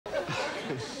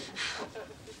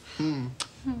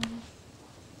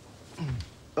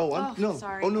Oh, no.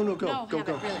 Sorry. Oh, no, go. No, Go.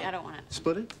 Really, I don't want it.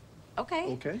 Split it? Okay.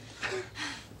 Okay.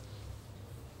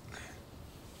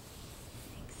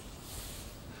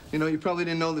 You know, you probably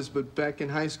didn't know this, but back in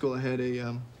high school, I had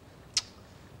a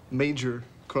major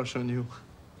crush on you.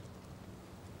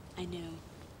 I knew.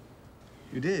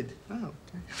 You did? Oh,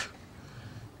 okay.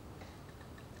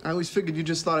 I always figured you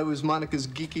just thought I was Monica's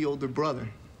geeky older brother.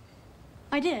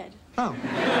 I did. Oh.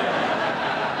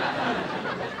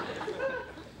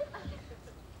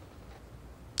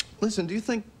 Listen, do you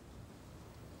think...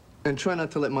 And try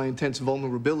not to let my intense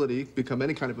vulnerability become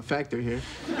any kind of a factor here.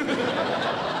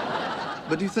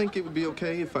 But do you think it would be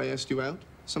okay if I asked you out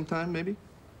sometime, maybe?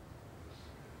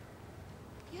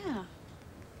 Yeah.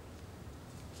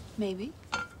 Maybe.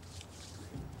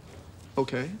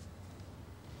 Okay.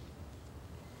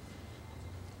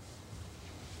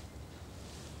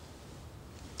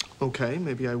 Okay,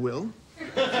 maybe I will.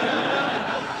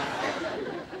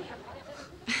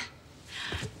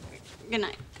 Good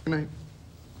night. Good night.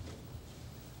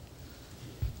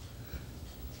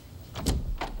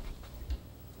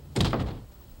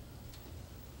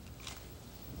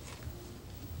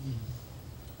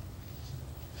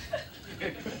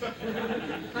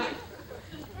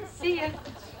 See ya.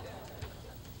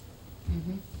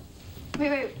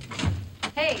 Wait.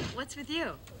 Hey, what's with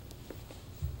you?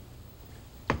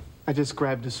 I just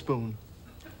grabbed a spoon.